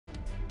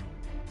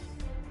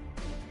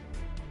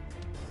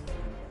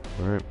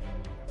All right.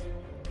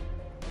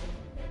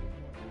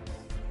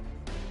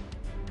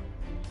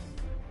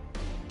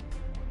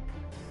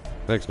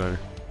 Thanks, Niner.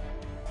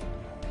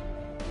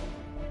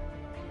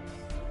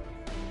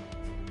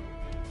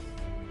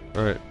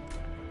 All right.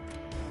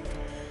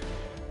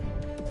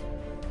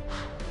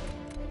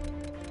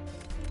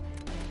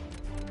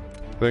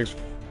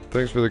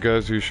 Thanks for the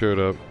guys who showed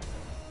up.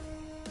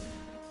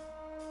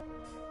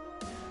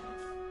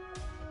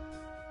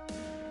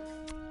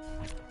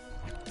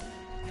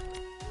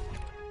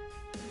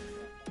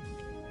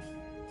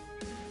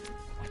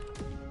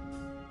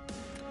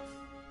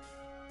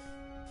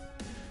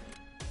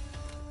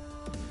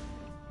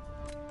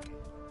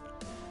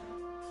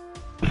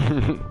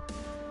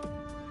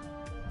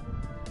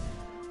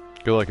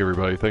 Good luck,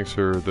 everybody. Thanks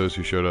for those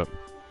who showed up.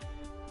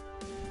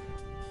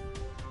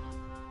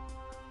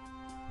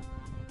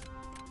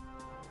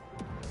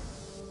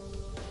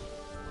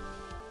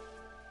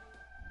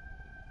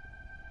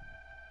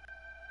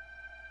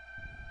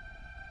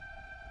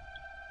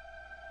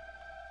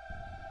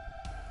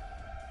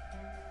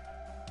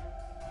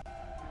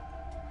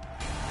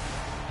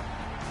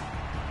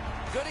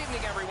 Good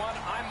evening, everyone.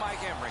 I'm Mike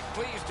Emmerich.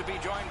 Pleased to be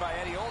joined by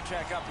Eddie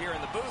Olczyk up here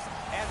in the booth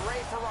and Ray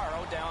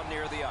Ferraro down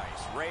near the ice.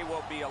 Ray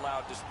will be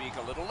allowed to speak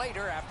a little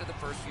later after the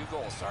first few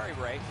goals. Sorry,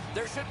 Ray.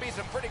 There should be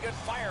some pretty good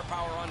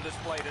firepower on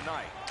display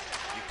tonight.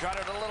 You cut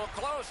it a little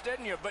close,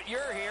 didn't you? But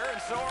you're here,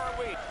 and so are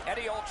we.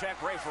 Eddie Olczyk,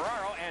 Ray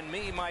Ferraro, and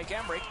me, Mike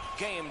Emmerich.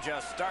 Game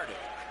just started.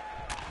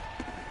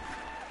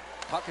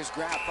 Puck is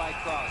grabbed by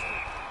Crosby.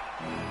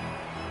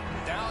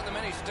 Down the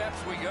many steps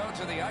we go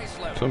to the ice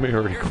level. Somebody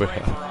already quit.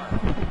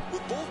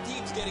 With both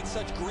teams getting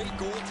such great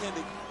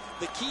goaltending,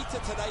 the key to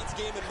tonight's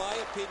game, in my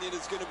opinion,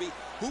 is going to be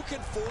who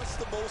can force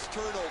the most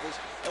turnovers,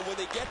 and when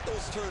they get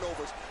those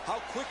turnovers, how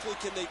quickly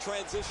can they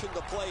transition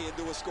the play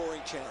into a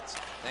scoring chance.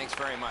 Thanks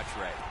very much,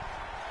 Ray.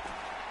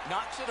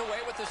 Knocks it away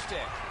with the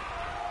stick.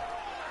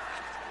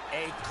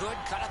 A good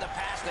cut of the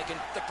pass. They can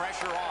put the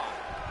pressure on.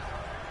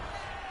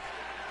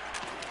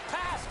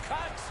 Pass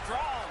cut,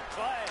 strong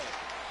play.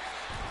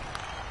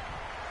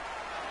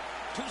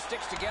 Two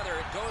sticks together,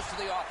 it goes to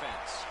the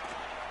offense.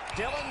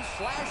 Dillon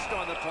slashed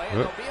on the play, and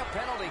there'll be a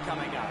penalty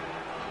coming up.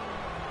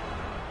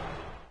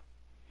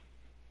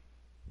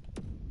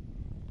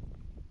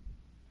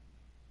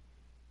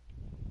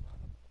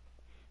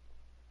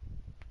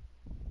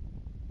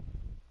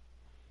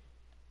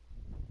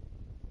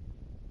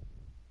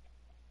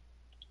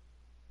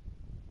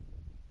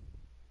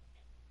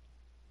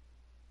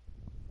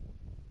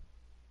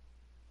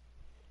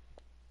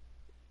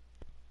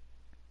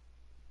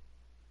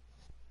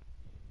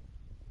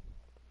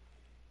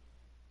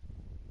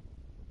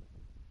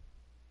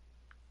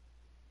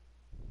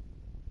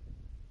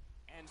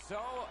 And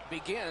so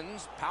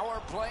begins power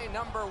play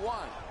number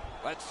one.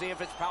 Let's see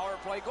if it's power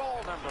play goal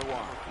number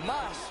one.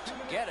 Must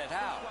get it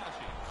out.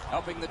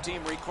 Helping the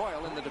team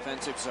recoil in the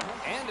defensive zone.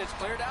 And it's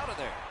cleared out of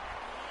there.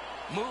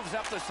 Moves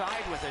up the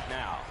side with it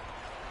now.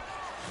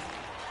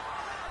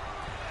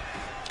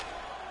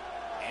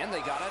 And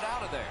they got it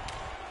out of there.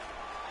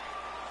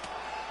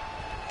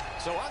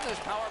 So on this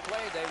power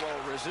play, they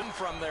will resume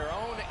from their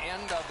own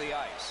end of the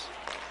ice.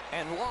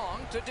 And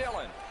long to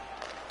Dillon.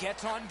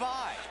 Gets on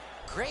by.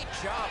 Great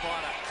job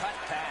on a cut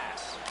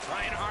pass.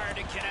 Trying hard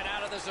to get it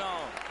out of the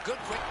zone. Good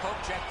quick poke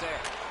check there.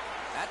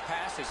 That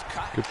pass is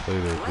cut. Good play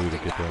there, Blue, to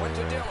get that one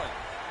to right. Dillon.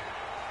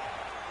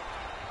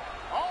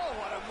 Oh,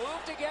 what a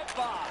move to get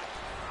by.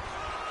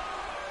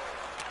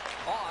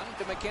 On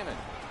to McKinnon.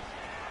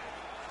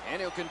 And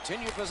he'll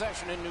continue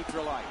possession in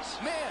neutral ice.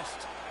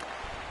 Missed.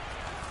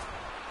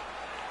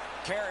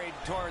 Carried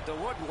toward the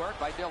woodwork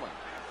by Dillon.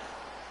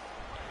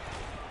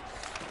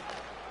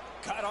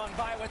 Cut on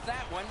by with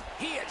that one.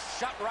 He is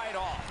shut right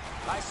off.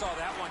 I saw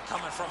that one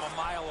coming from a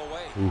mile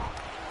away. Ooh.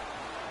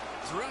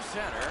 Through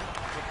center,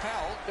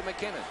 propelled to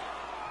McKinnon.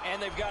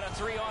 And they've got a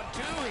 3-on-2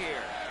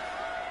 here.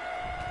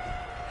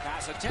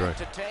 Pass attempt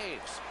to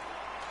Taves.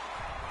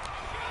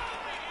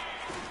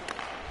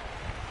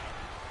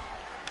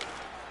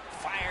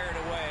 Fired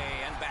away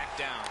and back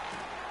down.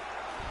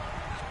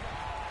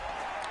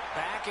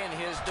 Back in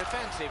his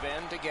defensive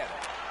end to get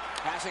it.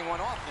 Passing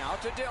one off now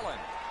to Dillon.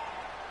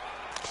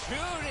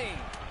 Shooting.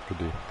 Good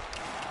D.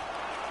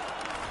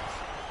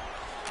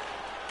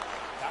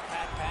 Got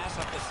that pass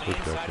up the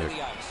same side of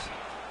the ice.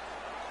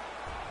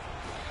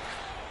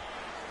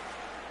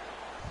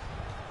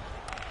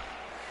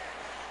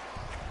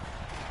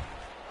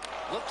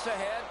 Looks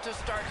ahead to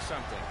start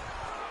something.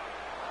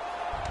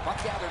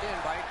 Puck gathered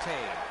in by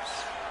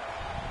Taves.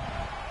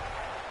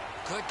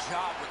 Good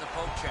job with the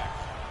poke check.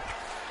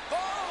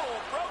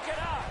 Oh, broke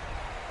it up.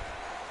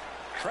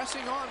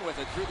 Pressing on with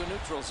it through the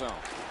neutral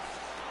zone.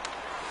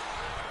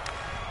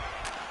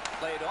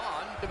 Laid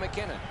on to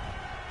McKinnon.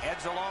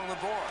 Heads along the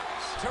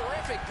boards.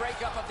 Terrific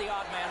breakup of the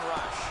odd man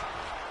rush.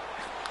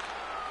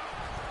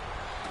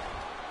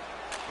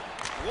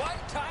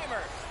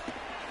 One-timer.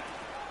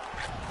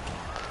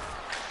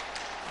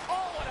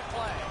 Oh, what a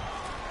play.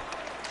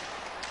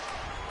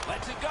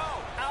 Lets it go.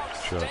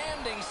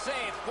 Outstanding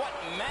save. What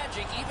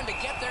magic even to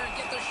get there and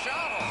get the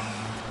shot off.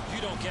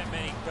 You don't get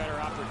many better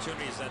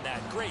opportunities than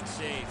that. Great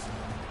save.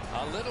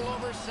 A little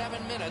over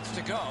 7 minutes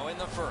to go in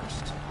the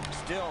first.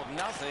 Still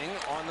nothing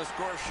on the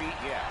score sheet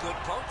yet. Good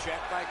poke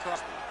check by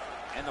Crosby.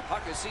 And the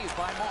puck is seized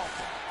by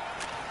Malkin.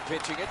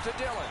 Pitching it to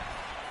Dillon.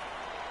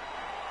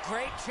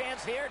 Great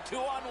chance here,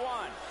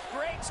 2-on-1.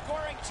 Great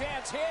scoring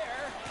chance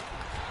here.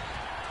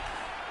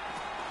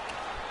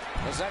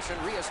 Possession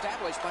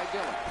reestablished by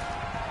Dillon.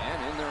 And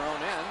in their own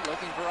end,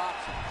 looking for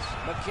options.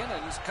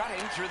 McKinnon's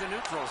cutting through the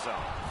neutral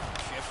zone.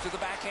 Shifts to the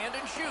backhand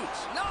and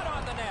shoots. Not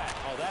on the net.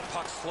 Oh, that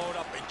puck slowed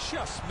up and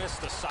just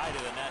missed the side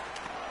of the net.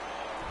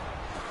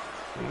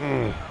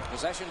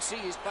 Possession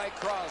seized by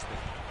Crosby.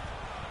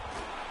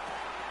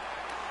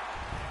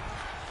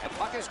 And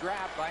puck is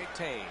grabbed by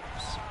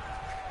Taves.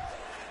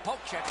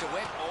 Poke check to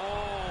win.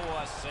 Oh,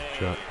 a save.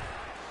 Shot.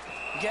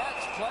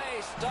 Gets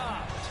play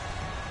stopped.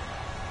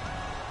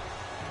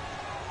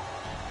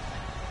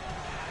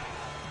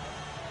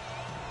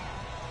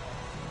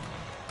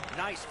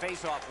 Nice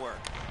face-off work.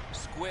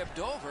 Squibbed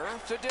over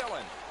to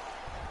Dillon.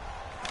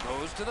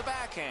 Goes to the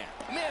backhand.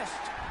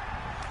 Missed.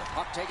 The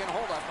puck taken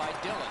hold of by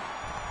Dillon.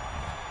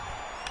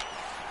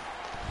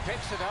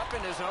 Picks it up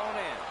in his own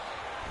end.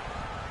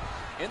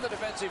 In the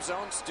defensive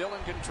zone, still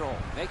in control.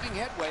 Making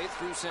headway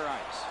through center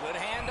ice. Good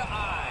hand to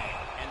eye.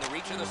 And the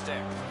reach of the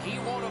stick. He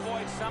won't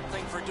avoid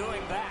something for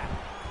doing that.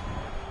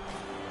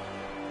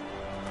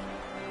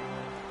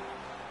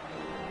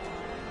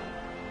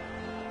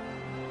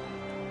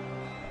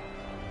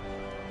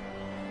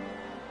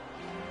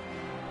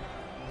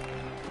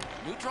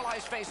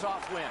 Neutralized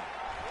face-off win.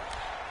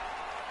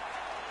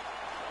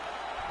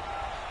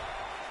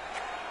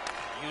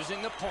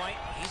 Using the point.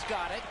 He's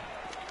got it.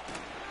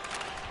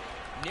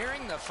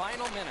 Nearing the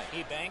final minute.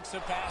 He banks a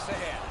pass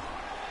ahead.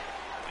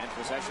 And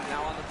possession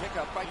now on the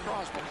pickup by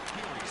Crosby.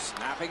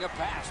 Snapping a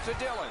pass to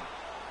Dillon.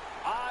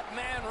 Odd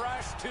man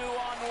rush,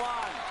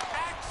 2-on-1.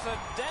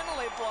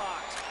 Accidentally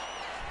blocked.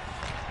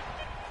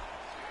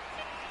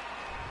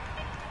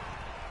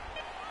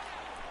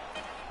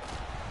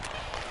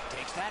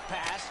 Takes that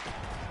pass.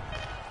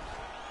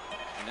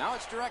 And now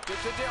it's directed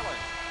to Dillon.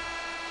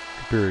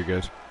 Good period,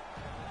 guys.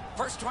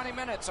 First 20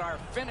 minutes are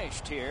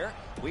finished here.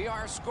 We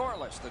are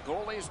scoreless. The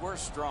goalies were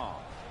strong.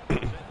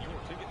 Get your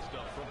ticket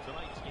stub from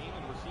tonight's game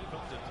and receive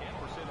up to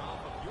 10%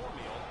 off of your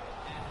meal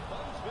at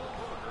Bunsville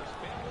Burgers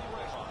Family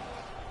Restaurant.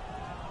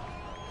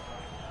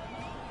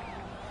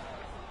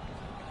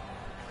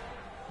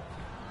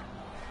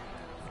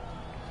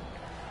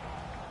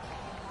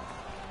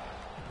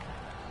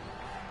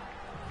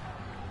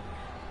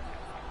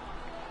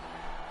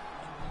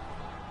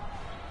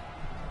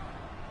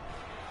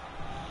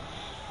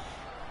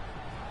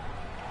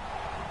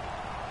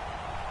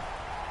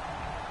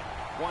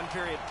 One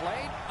period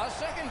played. A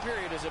second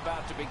period is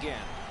about to begin.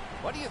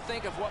 What do you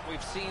think of what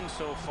we've seen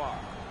so far?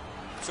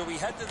 So we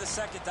head to the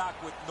second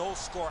dock with no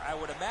score. I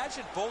would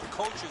imagine both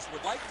coaches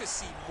would like to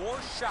see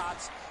more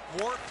shots,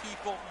 more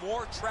people,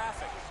 more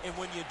traffic. And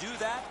when you do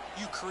that,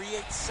 you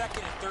create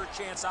second and third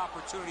chance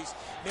opportunities,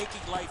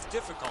 making life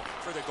difficult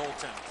for the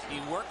goaltender. He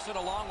works it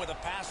along with a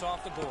pass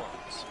off the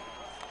boards.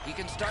 He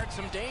can start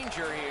some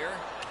danger here.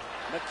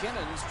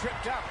 McKinnon's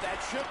tripped up.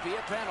 That should be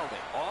a penalty.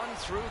 On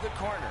through the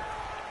corner.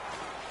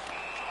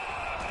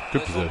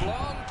 Good Whistle possession.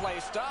 blown, play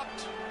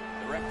stopped.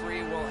 The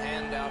referee will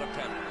hand out a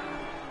penalty.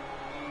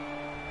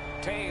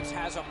 Taves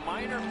has a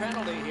minor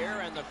penalty here,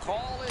 and the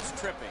call is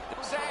tripping.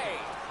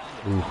 Save.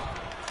 Ooh.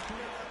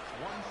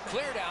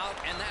 Cleared out,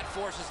 and that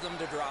forces them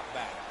to drop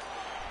back.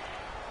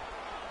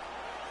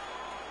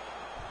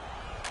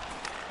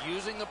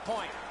 Using the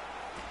point.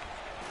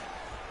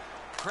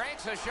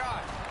 Cranks a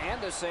shot,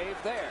 and a save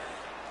there.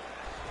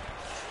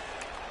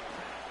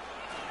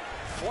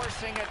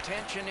 Forcing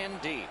attention in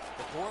deep.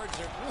 The boards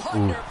are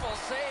wonderful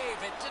save.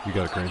 It didn't You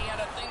got look it, like Crane. he had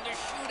a thing to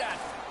shoot at.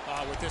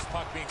 With this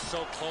puck being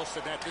so close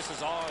to net, this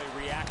is all a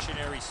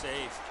reactionary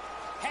save.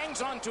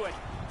 Hangs on to it.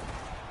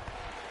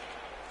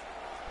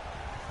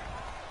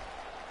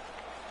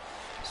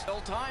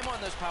 Still time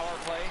on this power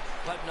play,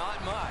 but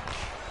not much.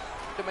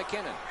 To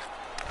McKinnon.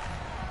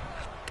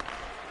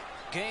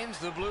 Gains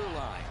the blue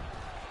line.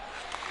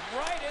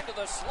 Right into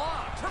the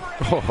slot.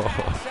 Terrific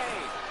back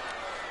save.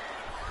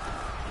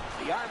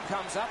 The arm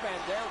comes up,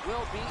 and there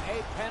will be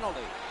a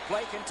penalty.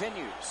 Play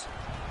continues.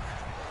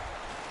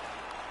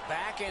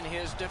 Back in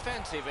his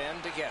defensive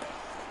end to get it.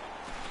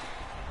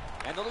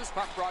 And the loose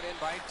puck brought in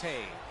by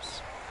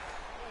Taves.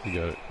 You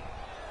got it.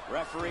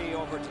 Referee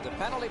over to the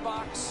penalty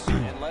box,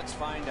 and let's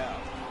find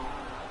out.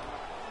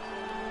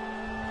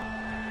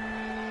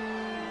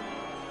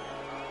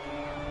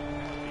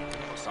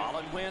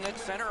 Solid win at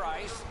center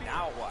ice.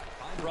 Now what?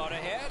 Brought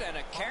ahead, and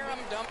a carom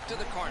dump to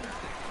the corner.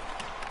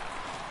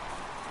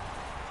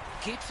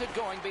 Keeps it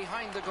going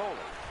behind the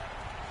goalie.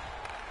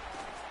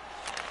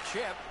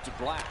 Chip to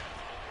Black.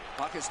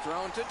 Puck is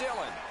thrown to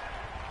Dillon.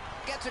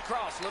 Gets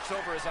across, looks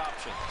over his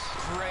options.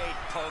 Great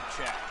poke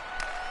check.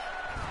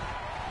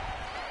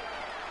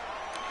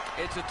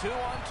 It's a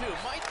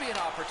 2-on-2. Might be an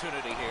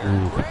opportunity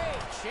here.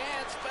 Great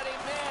chance, but he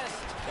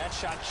missed. That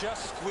shot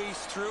just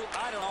squeezed through.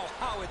 I don't know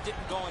how it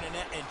didn't go in the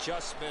net and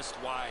just missed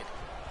wide.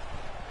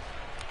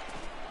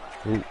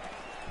 Ooh.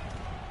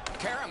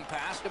 Karam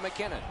pass to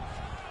McKinnon.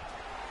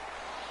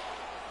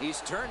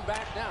 He's turned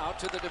back now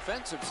to the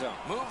defensive zone.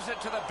 Moves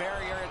it to the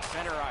barrier at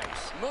center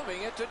ice.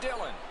 Moving it to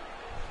Dillon.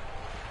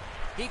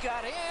 He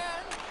got in.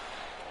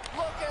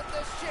 Look at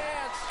this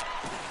chance.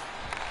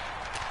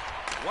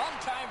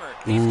 One-timer.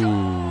 He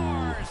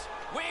scores.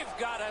 We've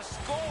got a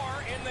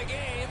score in the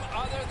game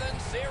other than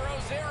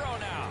 0-0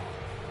 now.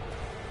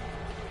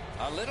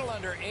 A little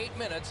under 8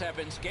 minutes have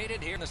been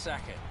skated here in the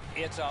second.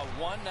 It's a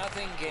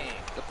 1-0 game.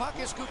 The puck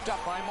is scooped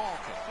up by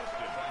Malkin.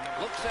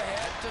 Looks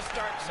ahead to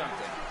start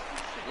something.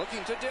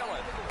 Looking to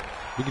Dillon.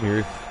 We can hear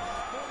you.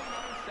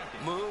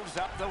 Moves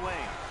up the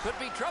wing. Could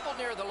be trouble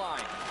near the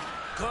line.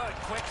 Good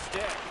quick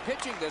stick.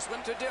 Pitching this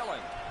one to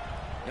Dillon.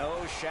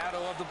 No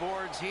shadow of the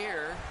boards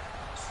here.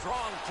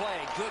 Strong play.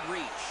 Good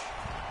reach.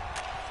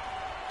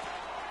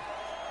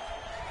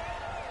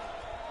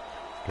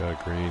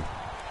 Got green.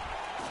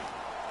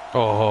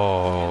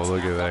 Oh,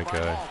 look at that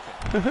guy.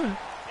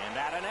 And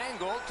at an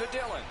angle to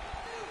Dillon.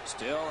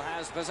 Still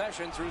has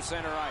possession through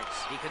center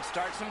ice. He can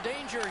start some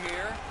danger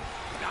here.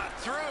 Not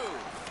through.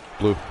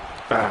 Blue.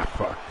 Ah,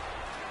 fuck.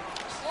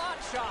 Slot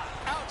shot.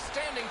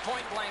 Outstanding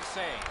point-blank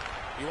save.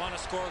 You want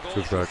to score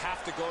goals, you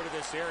have to go to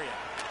this area.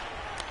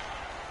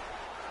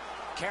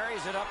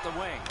 Carries it up the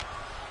wing.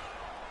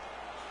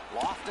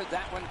 Lofted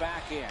that one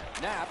back in.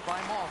 Napped by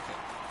Malkin.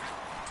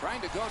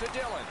 Trying to go to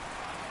Dillon.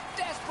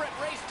 Desperate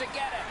race to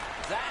get it.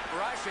 That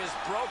rush is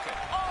broken.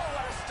 Oh,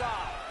 what a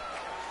stop.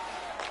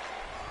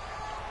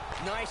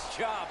 Nice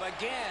job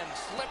again.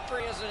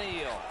 Slippery as an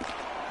eel.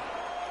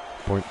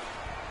 Point.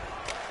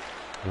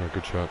 Yeah,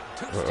 good shot.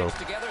 Two sticks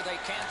together, they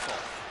cancel.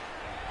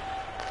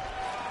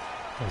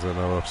 Is that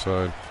not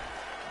offside?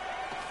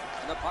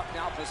 And the puck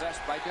now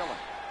possessed by Dillon.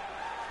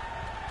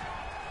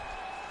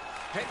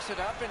 Picks it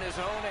up in his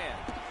own end.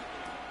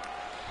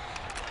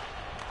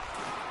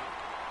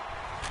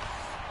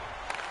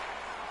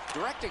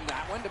 Directing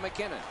that one to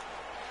McKinnon.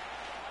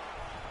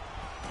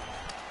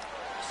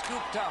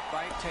 Scooped up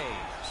by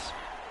Taves.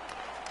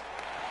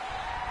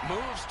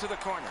 Moves to the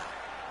corner.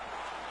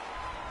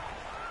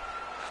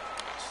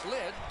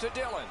 Slid to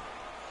Dillon.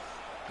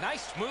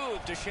 Nice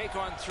move to shake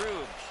on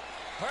through.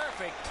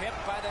 Perfect tip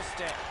by the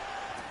stick.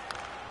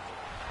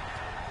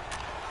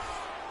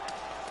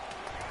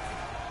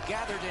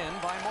 Gathered in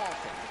by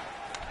Malkin.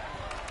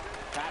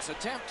 Pass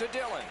attempt to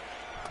Dillon.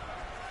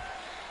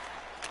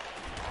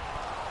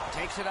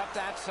 Takes it up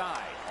that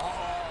side.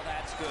 Oh,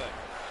 that's good.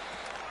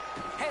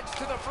 Heads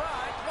to the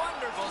front.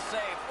 Wonderful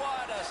save.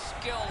 What a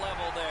skill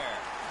level there.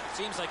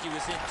 Seems like he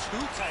was in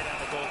too tight on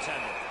the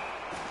goaltender.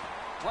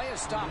 Play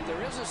is stopped.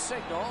 There is a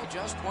signal.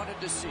 Just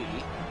wanted to see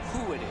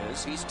who it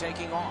is he's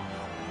taking off.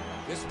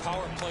 This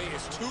power play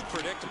is too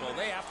predictable.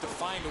 They have to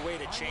find a way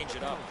to change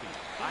it up.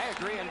 I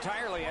agree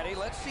entirely, Eddie.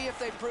 Let's see if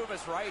they prove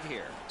us right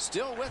here.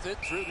 Still with it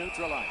through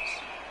neutral ice.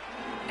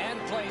 And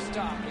play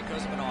stopped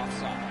because of an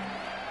offside.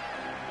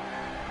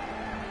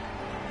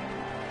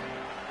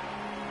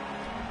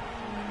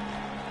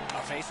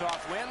 A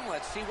face-off win.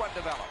 Let's see what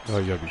develops. Oh,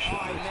 you gotta be He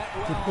shitting me. met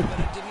well, but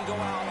it didn't go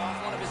out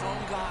off one of his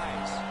own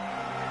guys.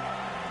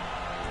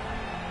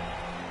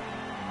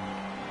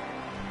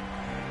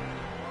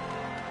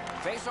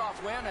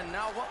 Face-off win, and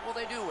now what will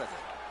they do with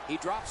it? He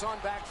drops on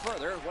back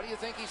further. What do you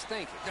think he's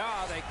thinking?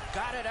 Oh, they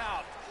got it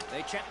out.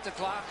 They check the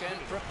clock and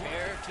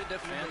prepare to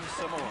defend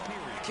some more.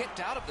 Kicked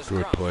out of the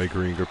Good scrum. play,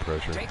 Green. Good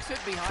pressure. Takes it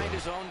behind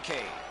his own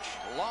cage.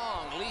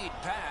 Long lead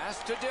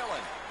pass to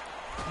Dillon.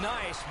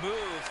 Nice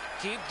move.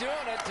 Keep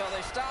doing it till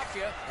they stop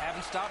you.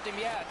 Haven't stopped him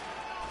yet.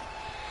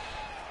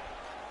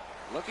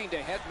 Looking to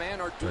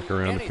headman or do Back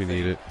around if you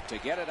need anything it. to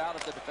get it out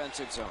of the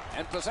defensive zone.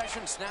 And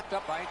possession snapped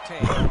up by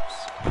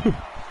Taves.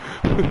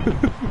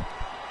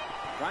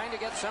 Trying to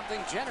get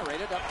something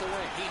generated up the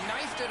wing. He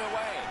knifed it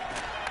away.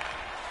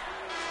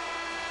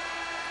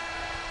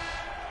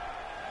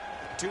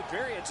 2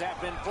 periods have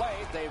been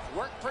played. They've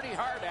worked pretty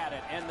hard at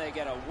it, and they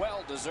get a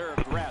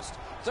well-deserved rest.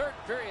 3rd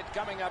period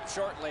coming up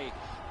shortly.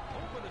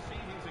 Open a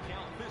savings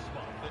account this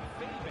month and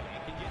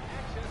Faybank can get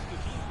access to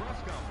team press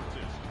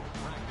conferences,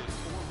 practice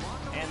or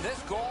mock-up. And this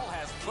goal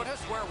has put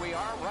us where we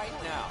are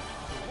right now,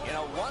 in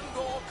a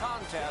 1-goal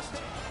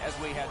contest as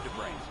we head to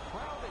break.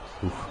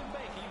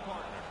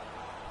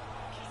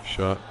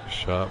 Shot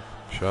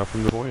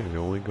from the point, the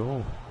only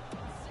goal.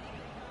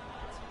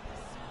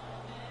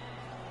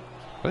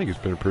 I think it's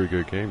been a pretty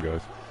good game,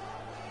 guys.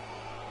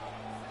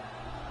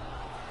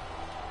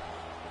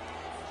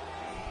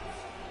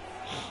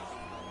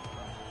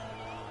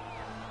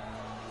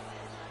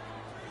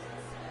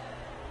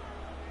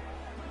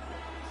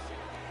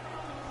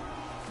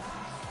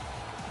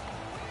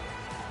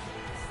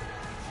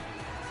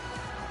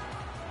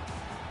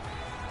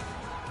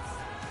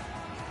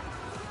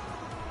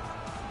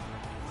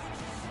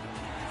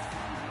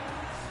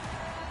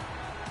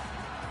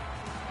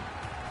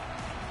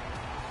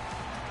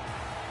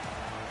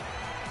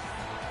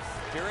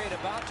 Period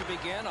about to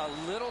begin. A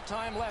little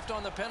time left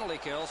on the penalty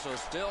kill, so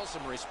still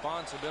some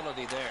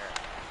responsibility there.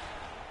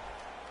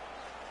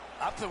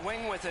 Up the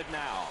wing with it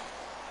now.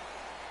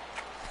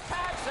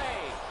 Patsy!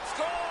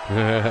 Score!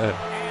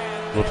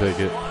 We'll take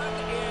it.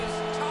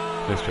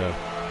 Nice job.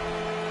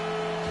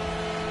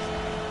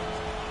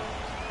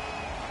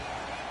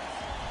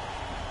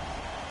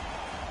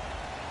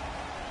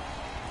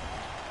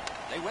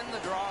 They win the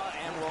draw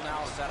and will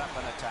now set up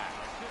an attack.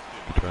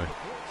 Good try.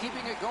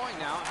 Keeping it going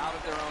now out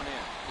of their own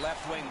end.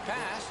 Left wing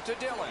pass to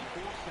Dillon.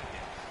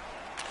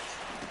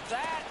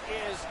 That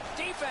is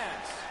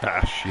defense.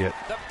 Ah, shit.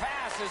 The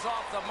pass is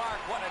off the mark.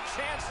 What a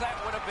chance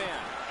that would have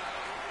been.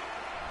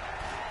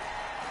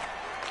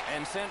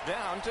 And sent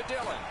down to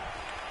Dillon.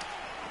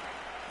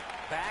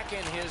 Back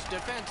in his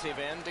defensive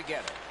end to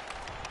get it.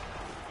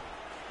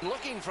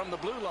 Looking from the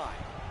blue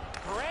line.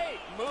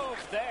 Great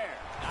move there.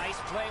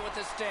 Nice play with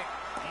the stick.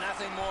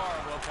 Nothing more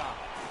will come.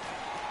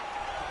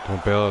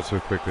 Don't bail out so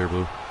quick there,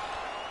 Blue.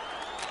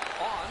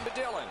 On to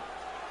Dillon.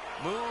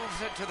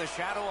 Moves it to the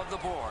shadow of the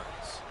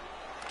boards.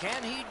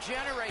 Can he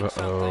generate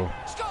something?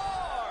 Score!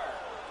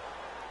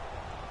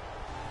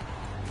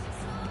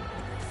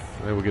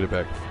 And we'll get it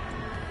back.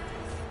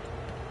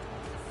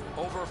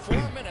 Over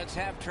 4 minutes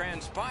have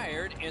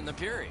transpired in the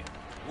period.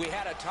 We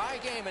had a tie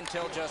game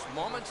until just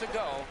moments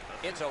ago.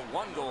 It's a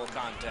one-goal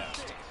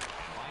contest.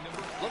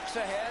 Looks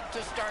ahead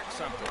to start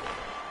something.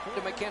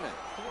 To McKinnon.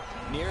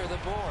 Near the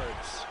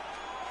boards.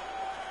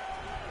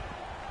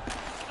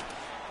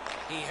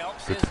 He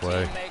helps his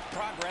team make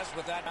progress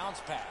with that bounce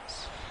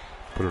pass.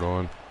 Put it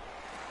on.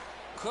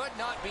 Could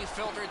not be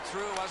filtered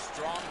through. A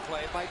strong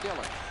play by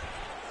Dillon.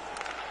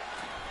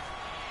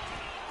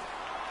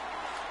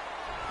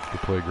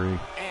 Good play, Green.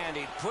 And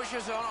he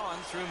pushes it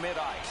on through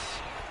mid-ice.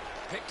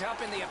 Picked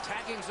up in the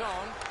attacking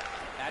zone.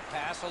 That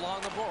pass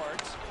along the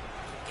boards.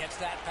 Gets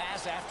that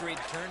pass after he'd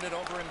turned it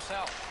over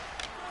himself.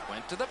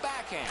 Went to the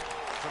backhand.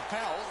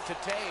 Propelled to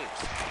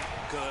Taves.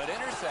 Good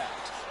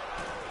intercept.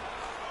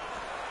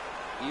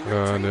 He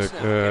retreats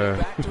now,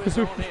 getting back to his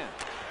own end.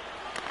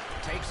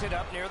 Takes it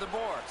up near the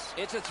boards.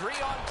 It's a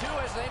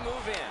 3-on-2 as they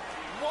move in.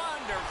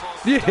 Wonderful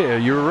stop. Yeah,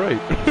 you were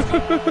right. Great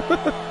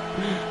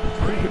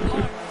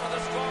luck for the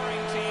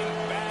scoring team.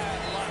 Bad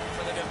luck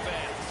for the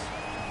defense.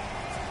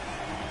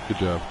 Good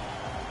job.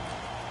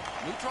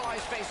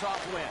 Neutralized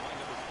face-off win.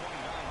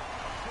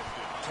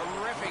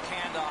 Terrific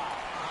handoff.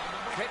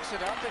 Picks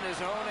it up in his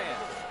own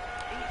end.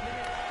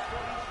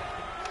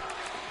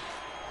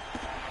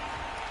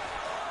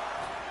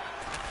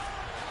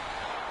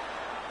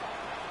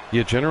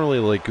 Yeah, generally,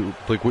 like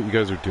what you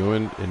guys are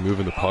doing and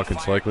moving the puck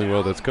and cycling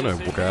well, that's going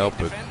to work out.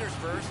 But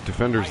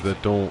defenders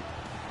that don't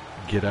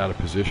get out of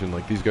position,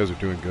 like these guys are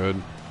doing good.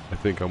 I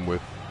think I'm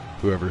with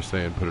whoever's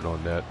saying put it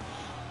on net.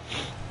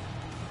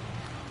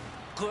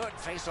 Good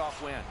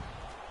face-off win.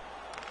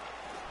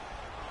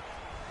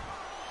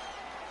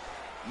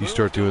 You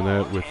start doing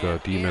that with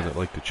D-men that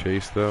like to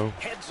chase, though,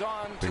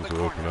 things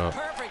will open up.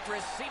 Perfect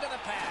receipt of the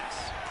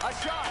pass. A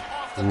shot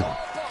off the goal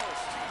post.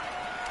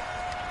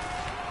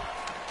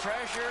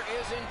 Pressure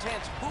is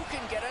intense. Who can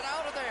get it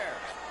out of there?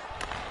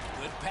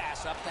 Good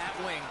pass up that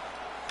wing.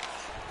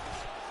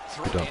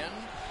 Through in.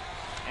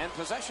 And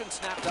possession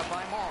snapped up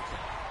by Malkin.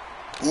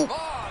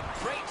 Oh,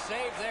 great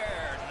save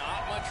there.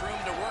 Not much room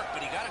to work,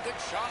 but he got a good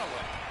shot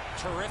away.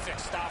 Terrific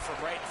stop from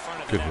right in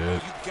front of Good the hit.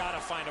 net. You got to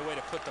find a way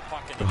to put the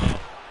puck in the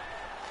net.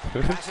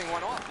 Passing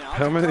one off now.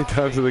 How many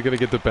times are they going to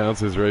get the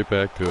bounces right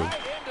back to him? Right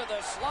into the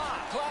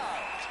slot.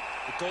 Cloud.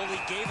 The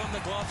goalie gave him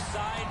the glove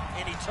side,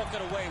 and he took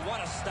it away.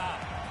 What a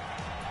stop.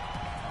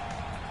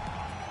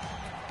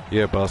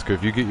 Yeah, Bosco,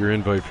 if you get your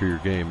invite for your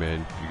game,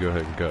 man, you go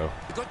ahead and go.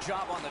 Good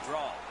job on the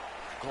draw.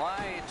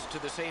 Glides to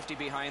the safety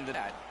behind the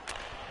net.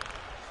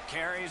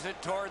 Carries it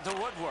toward the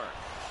woodwork.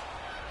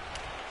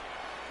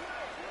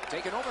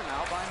 Taken over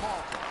now by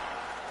Malkin.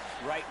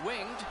 Right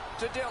winged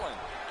to Dillon.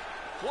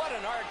 What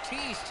an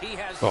artiste he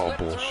has slipped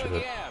through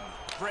again.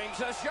 Brings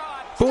a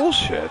shot.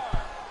 Bullshit.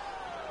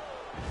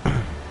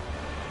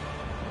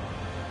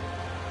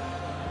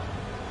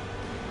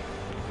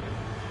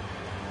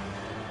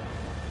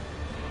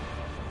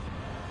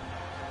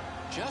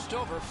 Just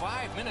over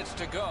 5 minutes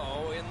to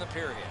go in the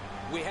period.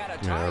 We had a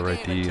tie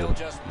right game until deal.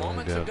 just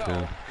moments ago.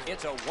 Down.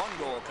 It's a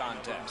one-goal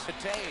contest. To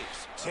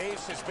Taves.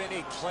 Taves has been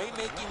a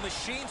playmaking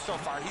machine so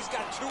far. He's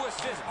got 2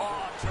 assists.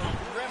 Oh,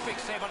 terrific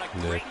save on a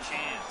great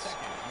chance.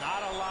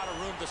 Not a lot of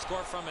room to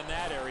score from in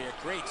that area.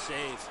 Great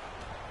save.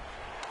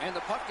 And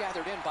the puck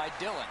gathered in by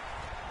Dillon.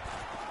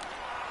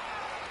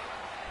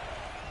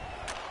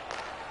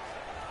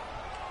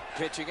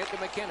 Pitching it to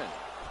McKinnon.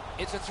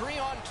 It's a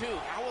 3-on-2.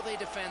 How will they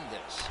defend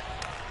this?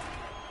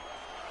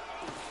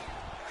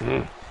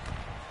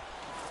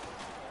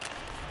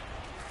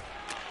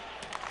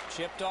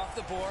 Chipped off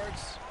the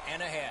boards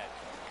and ahead.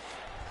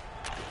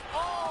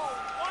 Oh,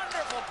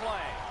 wonderful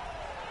play.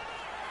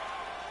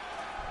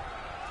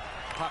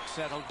 Puck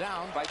settled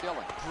down by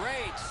Dillon.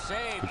 Great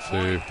save,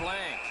 point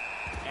blank.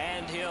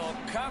 And he'll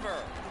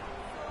cover.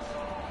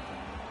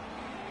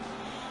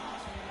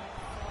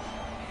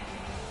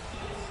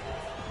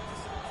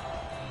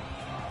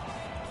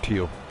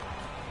 teal.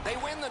 They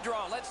win the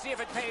draw. Let's see if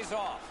it pays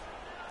off.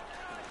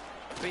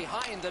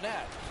 Behind the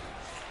net.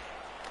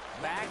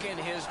 Back in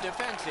his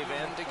defensive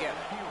end to get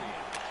it.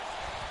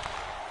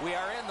 We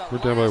are in the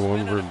We're down by last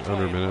one. minute We're of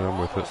under a play. minute. We're I'm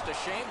with it. almost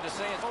ashamed to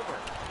say it's over.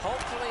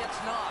 Hopefully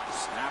it's not.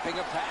 Snapping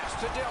a pass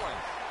to Dylan.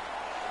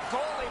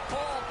 Goalie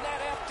pulled,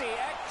 net empty.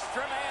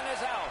 Extra man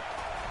is out.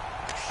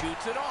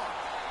 Shoots it on.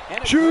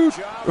 And a Shoot!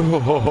 good job.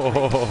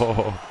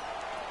 Oh.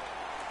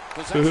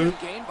 Possession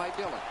gained by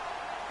Dylan.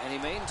 And he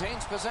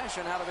maintains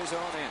possession out of his own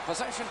end.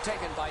 Possession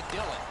taken by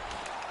Dylan.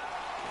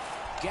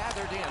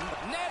 Gathered in.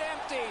 Net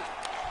empty.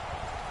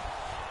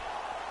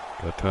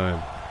 Got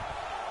time.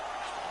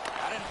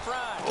 Out in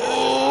front.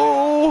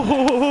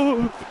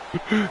 Oh!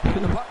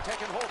 And the puck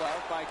taken hold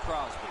of by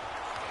Crosby.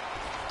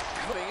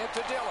 Moving it to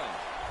Dylan.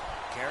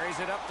 Carries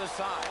it up the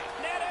side.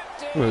 Net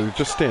empty. Well,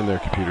 just stand there,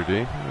 Computer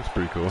D. That's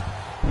pretty cool.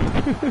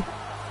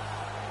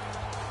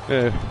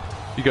 Yeah,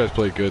 you guys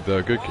played good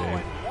though. Good game.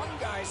 And one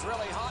guy's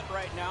really hot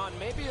right now, and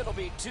maybe it'll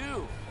be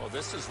two. Well,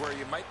 this is where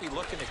you might be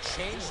looking to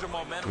change the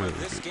momentum of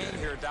this game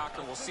here, Doc,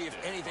 and we'll see if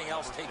anything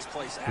else takes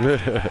place after.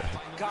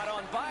 Got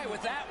on by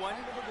with that one.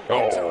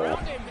 Oh. It's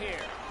around him here.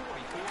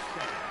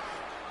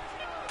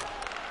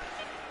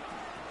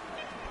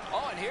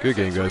 Oh, and here's Good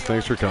game, the guys.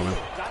 Thanks for 3-on-2. coming.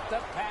 Got the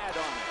pad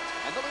on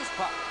it. And the loose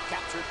puck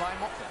captured by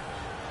Malkin.